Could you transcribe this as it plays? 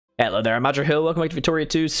Hello there, I'm Aldrahill. Welcome back to Victoria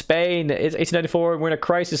 2, Spain. It's 1894 and we're in a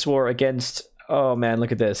crisis war against, oh man,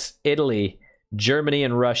 look at this. Italy, Germany,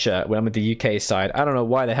 and Russia when I'm with the UK side. I don't know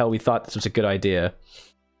why the hell we thought this was a good idea.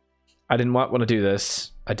 I didn't want to do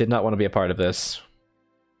this. I did not want to be a part of this.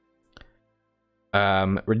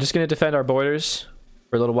 We're just going to defend our borders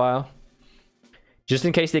for a little while. Just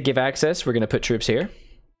in case they give access, we're going to put troops here.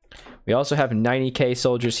 We also have 90k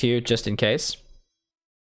soldiers here just in case.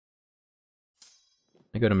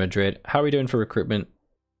 I go to Madrid. How are we doing for recruitment?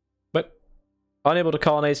 What? Unable to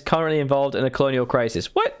colonize, currently involved in a colonial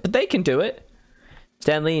crisis. What? But they can do it.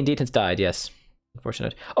 Stanley indeed has died, yes.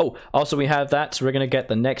 Unfortunate. Oh, also we have that, so we're going to get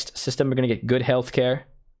the next system. We're going to get good healthcare.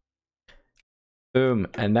 Boom.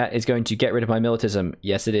 And that is going to get rid of my militism.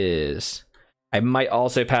 Yes, it is. I might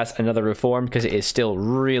also pass another reform because it is still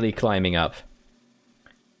really climbing up.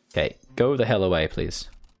 Okay, go the hell away, please.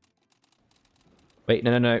 Wait,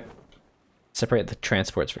 no. Separate the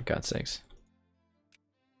transports, for God's sakes.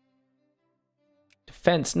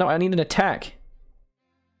 Defense. No, I need an attack.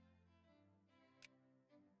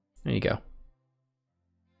 There you go.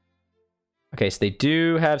 Okay, so they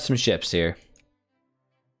do have some ships here.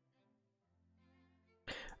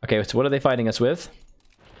 Okay, so what are they fighting us with?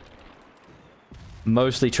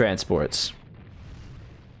 Mostly transports.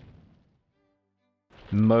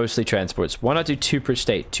 Mostly transports. Why not do 2 per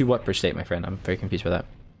state? 2 what per state, my friend? I'm very confused by that.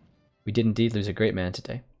 We did indeed lose a great man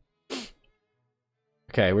today.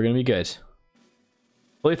 Okay, we're gonna be good.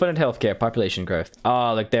 Fully funded healthcare, population growth.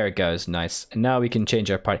 Oh, look, there it goes. Nice. And now we can change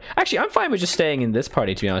our party. Actually, I'm fine with just staying in this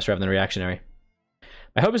party, to be honest, rather than reactionary.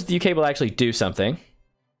 My hope is the UK will actually do something.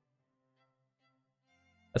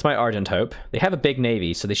 That's my ardent hope. They have a big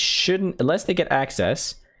navy, so they shouldn't, unless they get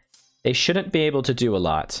access, they shouldn't be able to do a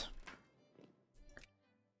lot.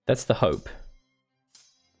 That's the hope.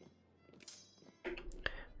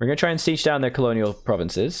 We're going to try and siege down their colonial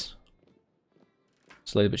provinces.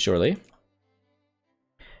 Slowly but surely.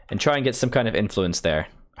 And try and get some kind of influence there.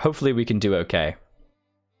 Hopefully we can do okay.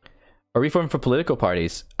 A reform for political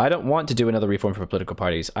parties. I don't want to do another reform for political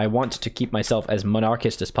parties. I want to keep myself as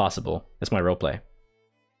monarchist as possible. That's my roleplay.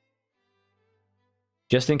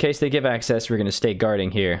 Just in case they give access, we're going to stay guarding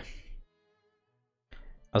here.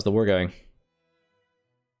 How's the war going?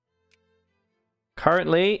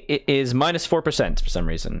 Currently, it is minus 4% for some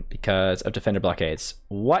reason, because of Defender blockades.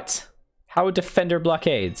 What? How Defender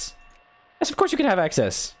blockades? Yes, of course you can have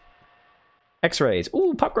access. X-rays.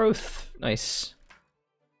 Ooh, pop growth. Nice.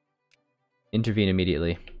 Intervene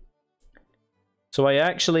immediately. So I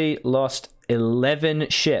actually lost 11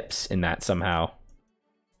 ships in that somehow.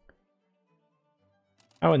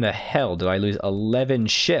 How in the hell did I lose 11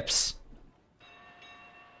 ships?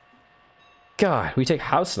 God, we take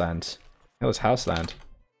Houseland. That was Houseland.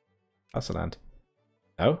 Houseland.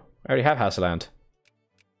 No? I already have Houseland.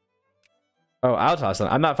 Oh, out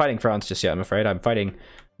Houseland. I'm not fighting France just yet, I'm afraid. I'm fighting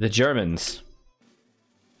the Germans.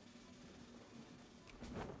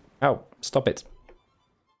 Ow, stop it.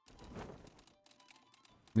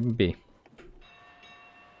 Leave me be.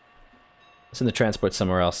 Let's send the transport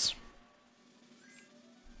somewhere else.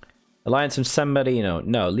 Alliance from San Marino.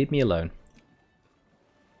 No, leave me alone.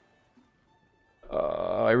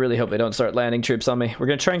 I really hope they don't start landing troops on me. We're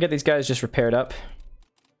going to try and get these guys just repaired up.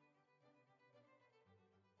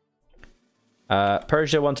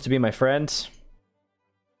 Persia wants to be my friend.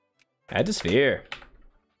 Add to sphere.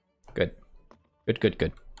 Good.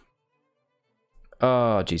 Good.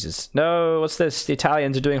 Oh, Jesus. No, what's this? The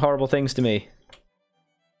Italians are doing horrible things to me.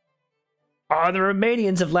 Oh, the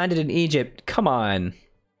Romanians have landed in Egypt. Come on,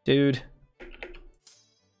 dude.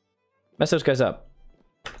 Mess those guys up.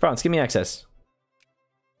 France, give me access.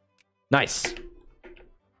 Nice.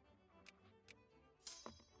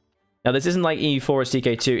 Now this isn't like EU4 or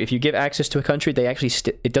CK2. If you give access to a country, they actually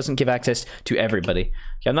it doesn't give access to everybody.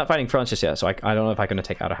 Okay, I'm not fighting France just yet, so I don't know if I'm going to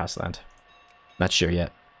take out a Houseland. Not sure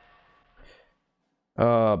yet.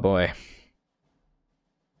 Oh boy.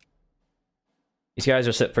 These guys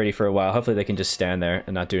are sit pretty for a while. Hopefully they can just stand there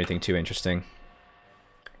and not do anything too interesting.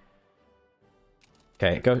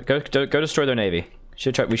 Okay, go destroy their navy.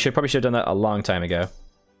 We probably should have done that a long time ago.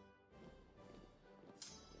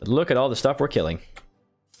 But look at all the stuff we're killing.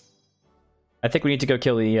 I think we need to go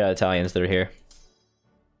kill the Italians that are here.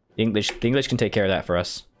 The English can take care of that for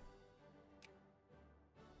us.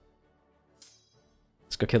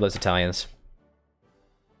 Let's go kill those Italians.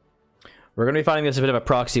 We're going to be fighting this a bit of a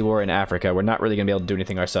proxy war in Africa. We're not really going to be able to do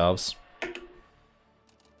anything ourselves.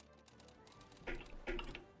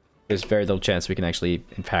 There's very little chance we can actually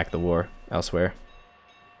impact the war elsewhere.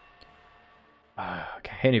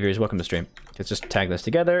 Okay. Hey, any viewers, welcome to stream. Let's just tag this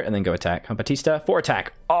together and then go attack. On Batista, 4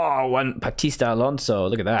 attack. Oh, 1 Batista Alonso.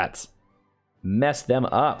 Look at that. Mess them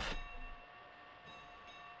up.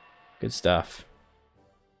 Good stuff.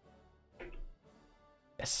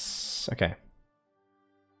 Yes. Okay.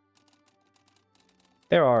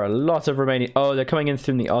 There are a lot of Romanian... Oh, they're coming in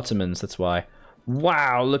through the Ottomans, that's why.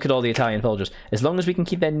 Wow, look at all the Italian soldiers. As long as we can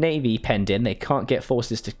keep their navy penned in, they can't get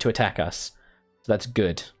forces to attack us. So that's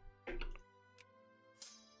good.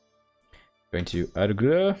 Going to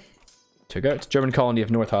Aldrahill. Took out German colony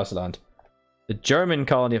of North Hausaland. The German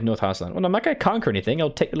colony of North Hausaland. Well, I'm not going to conquer anything.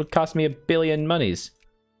 It'll cost me 1 billion monies.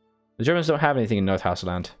 The Germans don't have anything in North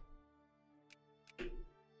Hausaland.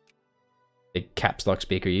 Big caps lock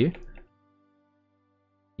speaker, you.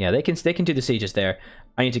 Yeah, they can do the sieges there.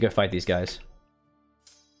 I need to go fight these guys.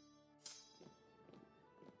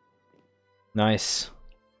 Nice.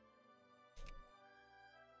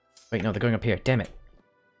 Wait, no, they're going up here. Damn it.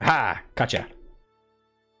 Ha! Gotcha.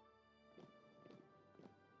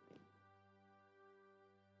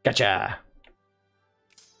 Gotcha.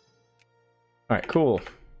 Alright, cool.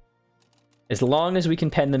 As long as we can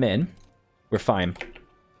pen them in, we're fine.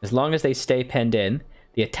 As long as they stay penned in,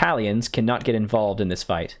 the Italians cannot get involved in this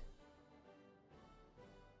fight.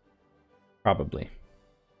 Probably.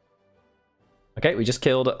 Okay, we just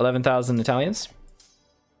killed 11,000 Italians.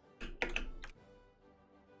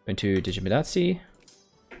 Going to Digimidazzi.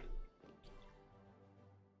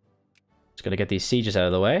 Just gonna get these sieges out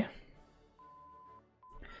of the way.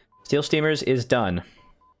 Steel steamers is done.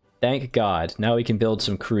 Thank God. Now we can build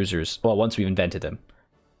some cruisers. Well, once we've invented them.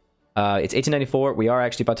 It's 1894. We are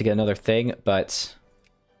actually about to get another thing, but...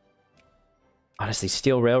 Honestly,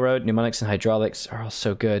 steel railroad, pneumatics, and hydraulics are all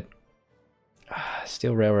so good.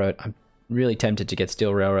 Steel railroad. I'm really tempted to get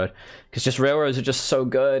steel railroad. Because just railroads are just so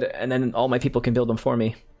good, and then all my people can build them for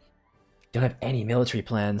me. Don't have any military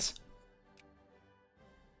plans.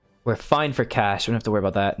 We're fine for cash. We don't have to worry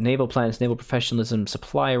about that. Naval plans, naval professionalism,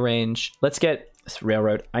 supply range. Let's get this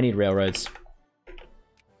railroad. I need railroads.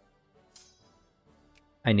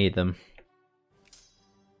 I need them.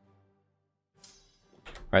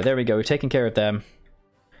 Alright, there we go. We've taken care of them.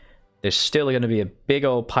 There's still going to be a big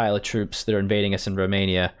old pile of troops that are invading us in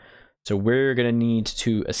Romania. So we're going to need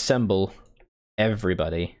to assemble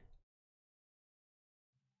everybody.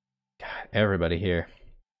 God, everybody here.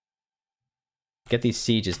 Get these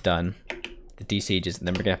sieges done. The de-sieges, and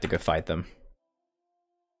then we're going to have to go fight them.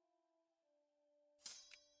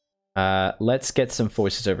 Let's get some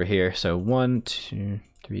forces over here. So 1, 2,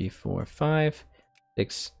 3, 4, 5,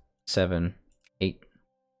 6, 7, 8.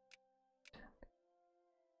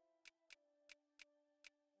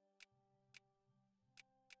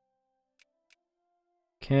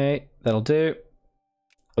 Okay, that'll do.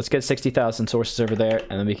 Let's get 60,000 sources over there,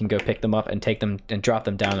 and then we can go pick them up and take them and drop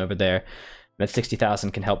them down over there. That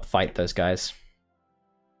 60,000 can help fight those guys.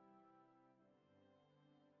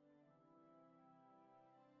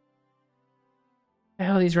 Where the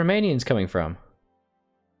hell are these Romanians coming from?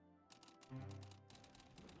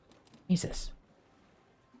 Jesus.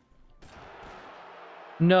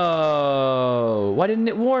 No! Why didn't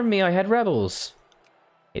it warn me I had rebels?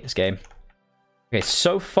 I hate this game. Okay,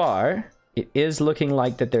 so far, it is looking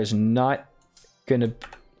like that there's not gonna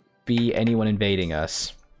be anyone invading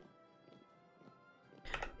us.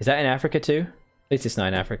 Is that in Africa too? At least it's not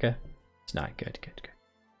in Africa. It's not. Good, good, good.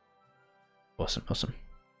 Awesome, awesome.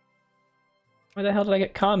 Where the hell did I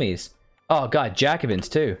get commies? Oh god, Jacobins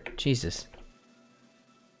too. Jesus.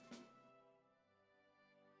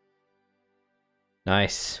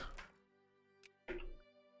 Nice.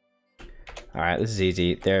 Alright, this is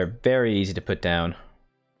easy. They're very easy to put down.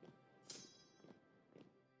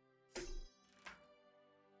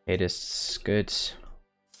 It is good.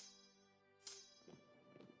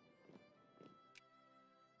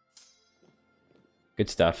 Good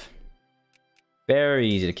stuff. Very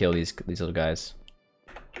easy to kill these little guys.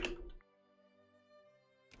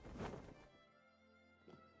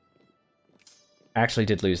 Actually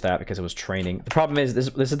did lose that because I was training. The problem is, this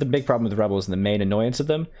is the big problem with the rebels, and the main annoyance of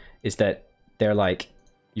them is that they're like,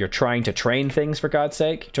 you're trying to train things for God's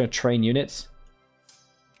sake, you're trying to train units,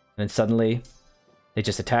 and then suddenly they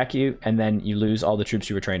just attack you, and then you lose all the troops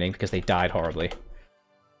you were training because they died horribly.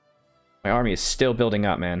 My army is still building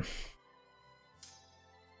up, man.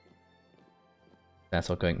 That's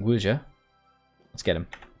all going. Wuja. Let's get him.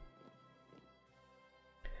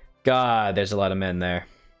 God, there's a lot of men there.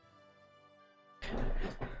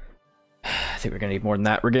 I think we're gonna need more than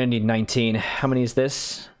that. We're gonna need 19. How many is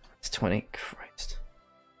this? It's 20. Christ.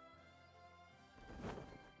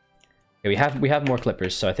 Yeah, we have more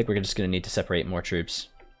clippers, so I think we're just gonna need to separate more troops.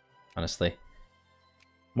 Honestly.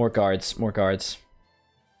 More guards, more guards.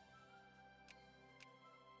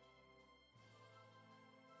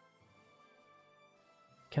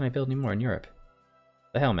 Can I build any more in Europe?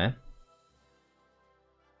 The hell, man?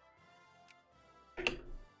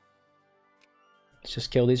 Let's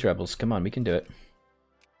just kill these rebels. Come on, we can do it.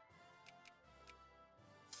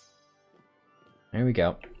 There we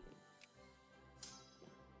go.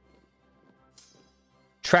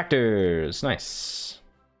 Tractors! Nice.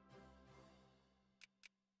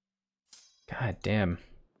 God damn.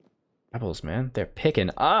 Rebels, man. They're picking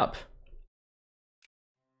up!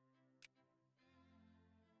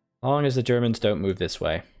 As long as the Germans don't move this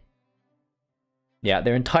way. Yeah,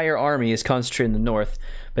 their entire army is concentrated in the north,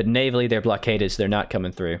 but navally they're blockaded, so they're not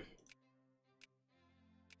coming through.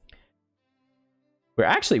 We're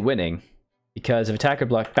actually winning because of attacker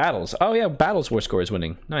block battles. Oh yeah, battles war score is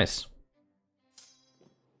winning. Nice.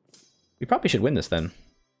 We probably should win this then.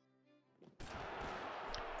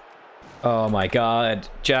 Oh my god,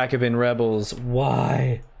 Jacobin rebels,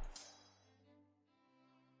 why?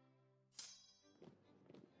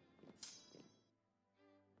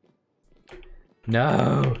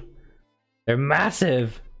 No! They're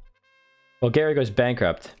massive! Bulgaria goes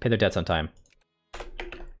bankrupt. Pay their debts on time.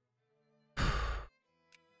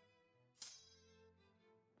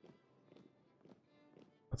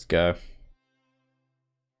 Let's go.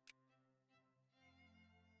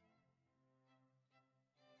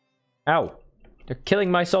 Ow! They're killing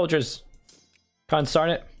my soldiers! Consarn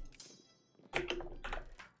it.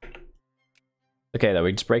 Okay though,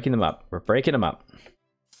 we're just breaking them up. We're breaking them up.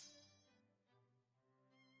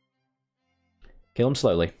 Kill them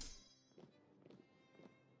slowly.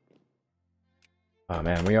 Oh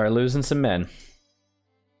man, we are losing some men.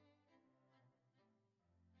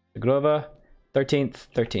 Grova, 13th,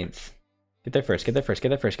 13th. Get there first, get there first, get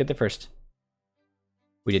there first, get there first.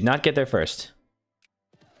 We did not get there first.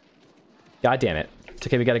 God damn it. It's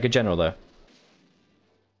okay, we got a good general though.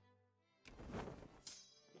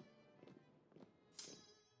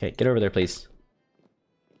 Okay, get over there, please.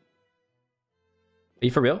 Are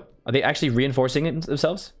you for real? Are they actually reinforcing it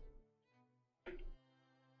themselves?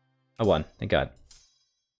 I won, thank God.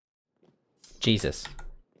 Jesus.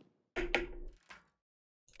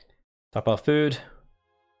 Top off food.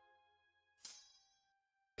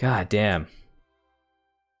 God damn.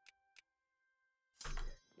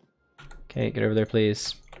 Okay, get over there,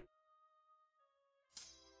 please.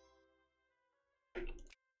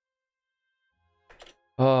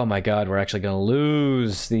 Oh my god, we're actually gonna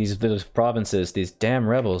lose these provinces, these damn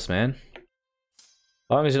rebels, man.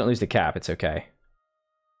 As long as you don't lose the cap, it's okay.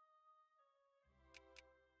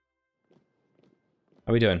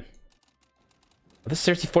 How are we doing? Oh, this is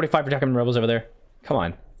seriously 45 protecting rebels over there. Come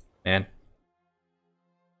on, man.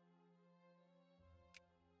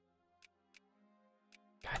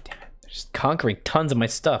 God damn it. They're just conquering tons of my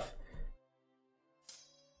stuff.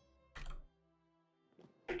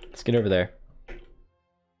 Let's get over there.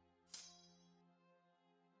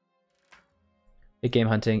 Big game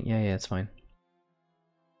hunting. Yeah, it's fine.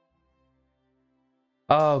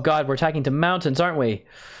 Oh god, we're attacking to mountains, aren't we?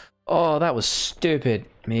 Oh, that was stupid.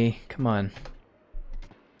 Me, come on.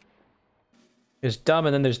 There's dumb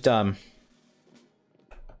and then there's dumb.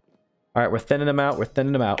 Alright, we're thinning them out, we're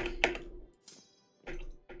thinning them out.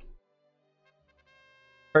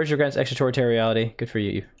 Persia grants extraterritoriality. Good for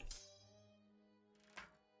you.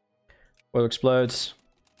 Oil explodes.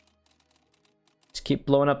 Just keep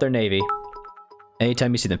blowing up their navy.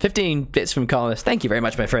 Anytime you see them. 15 bits from Carlist. Thank you very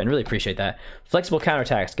much, my friend. Really appreciate that. Flexible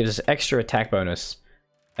counterattacks gives us extra attack bonus.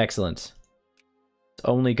 Excellent. It's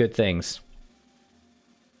only good things.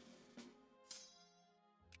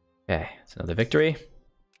 Okay, it's another victory.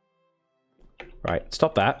 Right,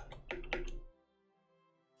 stop that.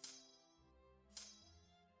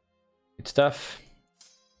 Good stuff.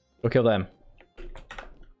 Go kill them.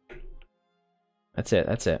 That's it,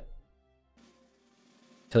 that's it.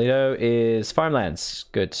 Toledo is farmlands.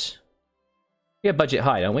 Good. We have budget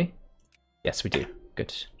high, don't we? Yes, we do.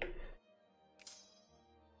 Good.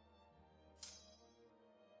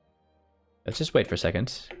 Let's just wait for a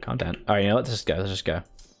second. Calm down. Alright, you know, let's just go. Let's just go.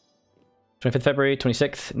 25th February,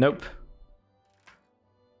 26th. Nope.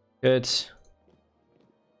 Good.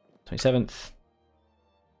 27th.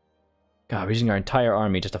 God, we're using our entire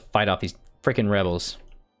army just to fight off these freaking rebels.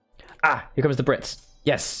 Ah, here comes the Brits.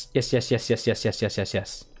 Yes, yes, yes, yes, yes, yes, yes, yes, yes,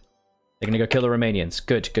 yes. They're gonna go kill the Romanians.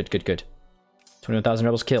 Good, good, good, good. 21,000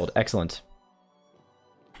 rebels killed. Excellent.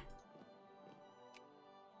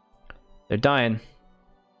 They're dying.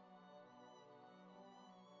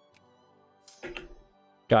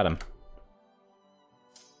 Got him.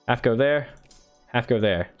 Half go there. Half go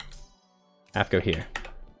there. Half go here.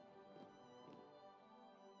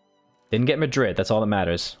 Didn't get Madrid, that's all that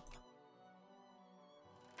matters.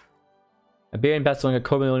 Iberian battling a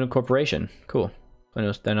colonial corporation. Cool.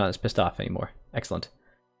 They're not as pissed off anymore. Excellent.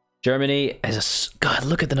 Germany has a... God,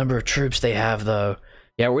 look at the number of troops they have, though.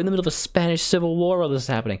 Yeah, we're in the middle of a Spanish civil war while this is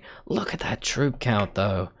happening. Look at that troop count,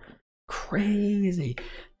 though. Crazy.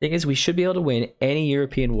 Thing is, we should be able to win any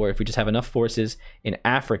European war if we just have enough forces in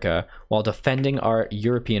Africa while defending our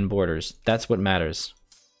European borders. That's what matters.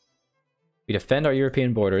 If we defend our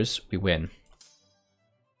European borders, we win.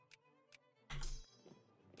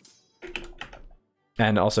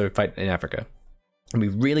 And also fight in Africa. And we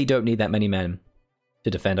really don't need that many men to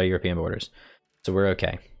defend our European borders. So we're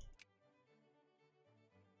okay.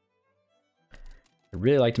 I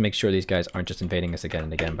really like to make sure these guys aren't just invading us again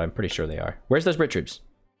and again, but I'm pretty sure they are. Where's those Brit troops?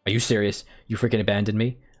 Are you serious? You freaking abandoned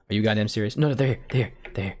me? Are you goddamn serious? No, they're here.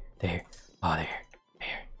 They're here. Oh, they're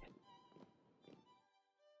here.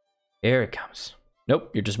 Here it comes. Nope,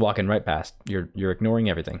 you're just walking right past. You're ignoring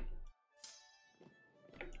everything.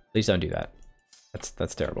 Please don't do that.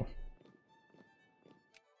 That's terrible.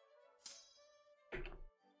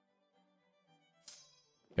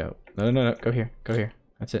 Go. No. Go here. Go here.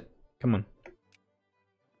 That's it. Come on.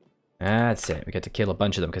 That's it. We get to kill a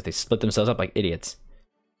bunch of them because they split themselves up like idiots.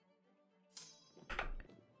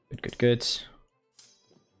 Good.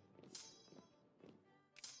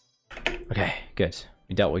 Okay, good.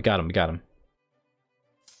 We got them.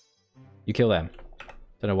 You kill them.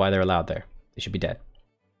 Don't know why they're allowed there. They should be dead.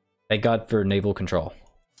 Thank God for naval control.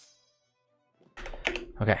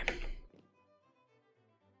 Okay.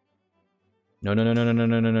 No.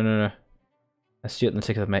 Let's do it in the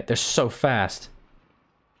tick of the night. They're so fast.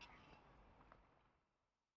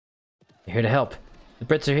 They're here to help. The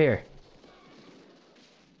Brits are here.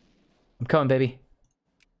 I'm coming, baby.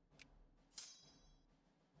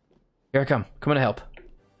 Here I come. Coming to help.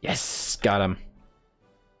 Yes! Got him.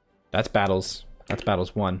 That's battles. That's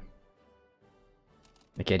battles won.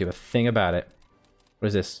 They can't do a thing about it. What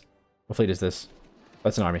is this? What fleet is this?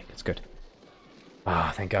 That's an army. It's good. Ah,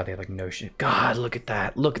 oh, thank God they have like no shit. God, look at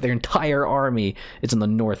that. Look, their entire army is on the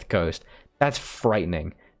north coast. That's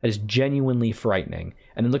frightening. That is genuinely frightening.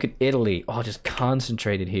 And then look at Italy. Oh, just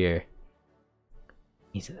concentrated here.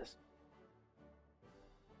 Jesus.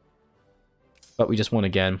 But we just won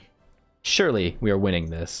again. Surely we are winning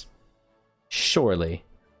this. Surely.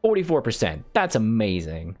 44%. That's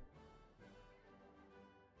amazing.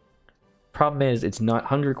 Problem is, it's not...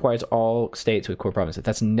 Hungary requires all states with core provinces.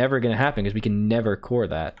 That's never going to happen because we can never core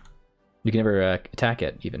that. We can never attack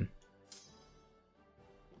it, even.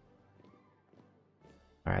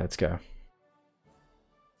 Alright, let's go.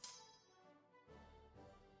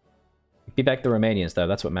 Beat back the Romanians, though.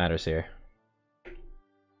 That's what matters here.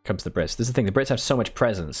 Comes the Brits. This is the thing. The Brits have so much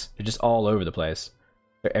presence. They're just all over the place.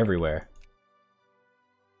 They're everywhere.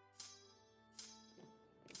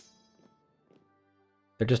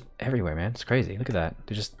 They're just everywhere, man. It's crazy. Look at that.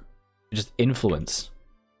 They're just influence.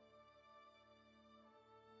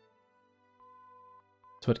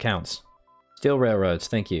 That's what counts. Steel railroads.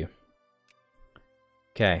 Thank you.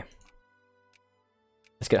 Okay.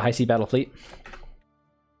 Let's get high sea battle fleet.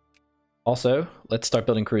 Also, let's start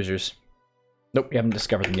building cruisers. Nope, we haven't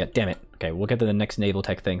discovered them yet. Damn it. Okay, we'll get to the next naval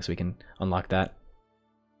tech thing so we can unlock that.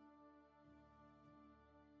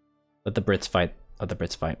 Let the Brits fight. Let the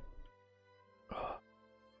Brits fight.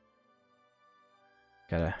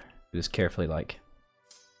 Gotta do this carefully, like.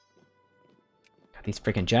 God, these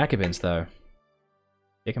freaking Jacobins, though.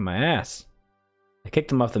 Kicking my ass. I kicked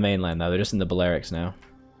them off the mainland, though. They're just in the Balearics now.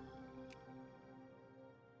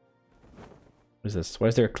 What is this? Why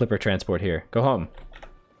is there a clipper transport here? Go home.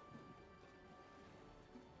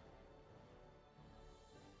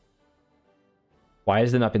 Why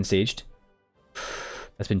has it not been sieged?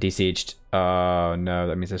 That's been desieged. Oh no,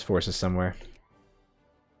 that means there's forces somewhere.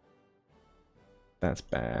 That's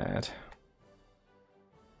bad.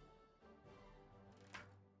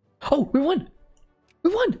 Oh, we won!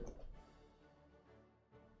 We won!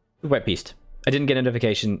 We white pieced. I didn't get a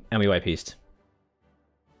notification, and we white pieced.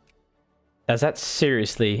 Is that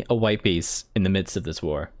seriously a white piece in the midst of this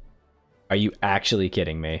war? Are you actually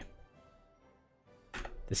kidding me?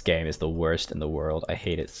 This game is the worst in the world. I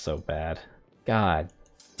hate it so bad. God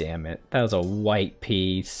damn it. That was a white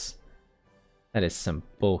piece. That is some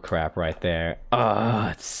bullcrap right there.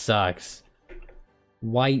 Ah, it sucks.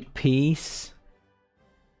 White piece?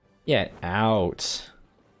 Get out.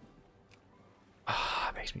 Ah,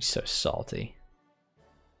 it makes me so salty.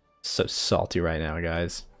 So salty right now,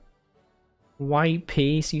 guys. White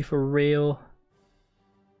piece? You for real?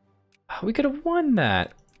 We could have won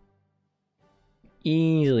that.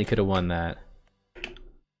 Easily could have won that.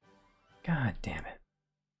 God damn it.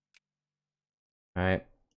 Alright.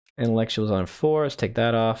 Intellectuals on 4, let's take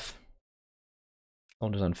that off.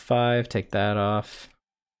 Soldiers on 5, take that off.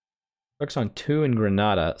 Clerks on 2 in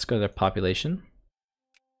Granada. Let's go to their population.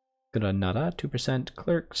 Granada, 2%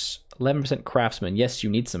 clerks, 11% craftsmen. Yes, you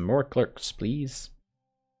need some more clerks, please.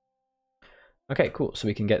 Okay, cool. So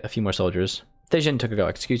we can get a few more soldiers. Tejin took a go,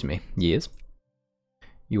 excuse me. Yes.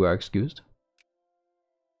 You are excused.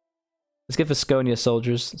 Let's get Vasconia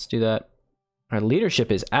soldiers. Let's do that. Our leadership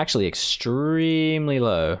is actually extremely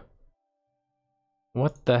low.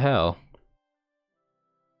 What the hell?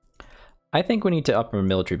 I think we need to up our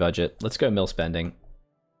military budget. Let's go mill spending.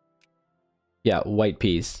 Yeah, white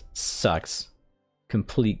peas. Sucks.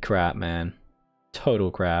 Complete crap, man. Total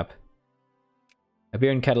crap.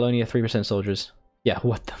 Iberian Catalonia, 3% soldiers. Yeah,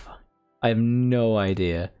 what the fuck? I have no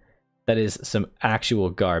idea. That is some actual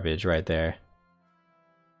garbage right there.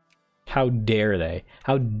 How dare they?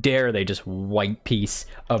 How dare they just white piece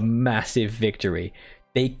a massive victory?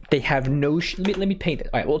 They have no let me paint it.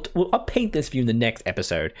 Alright, well, I'll paint this for you in the next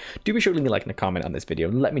episode. Do be sure to leave me a like and a comment on this video.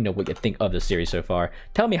 And let me know what you think of the series so far.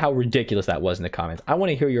 Tell me how ridiculous that was in the comments. I want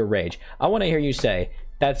to hear your rage. I want to hear you say,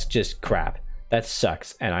 that's just crap. That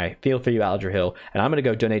sucks. And I feel for you, Aldrahill. And I'm going to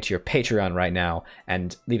go donate to your Patreon right now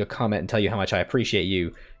and leave a comment and tell you how much I appreciate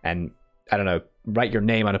you. And, I don't know, write your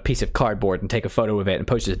name on a piece of cardboard and take a photo of it and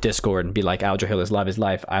post it to Discord and be like, Aldrahill is love is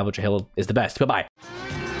life. Aldrahill is the best. Bye-bye.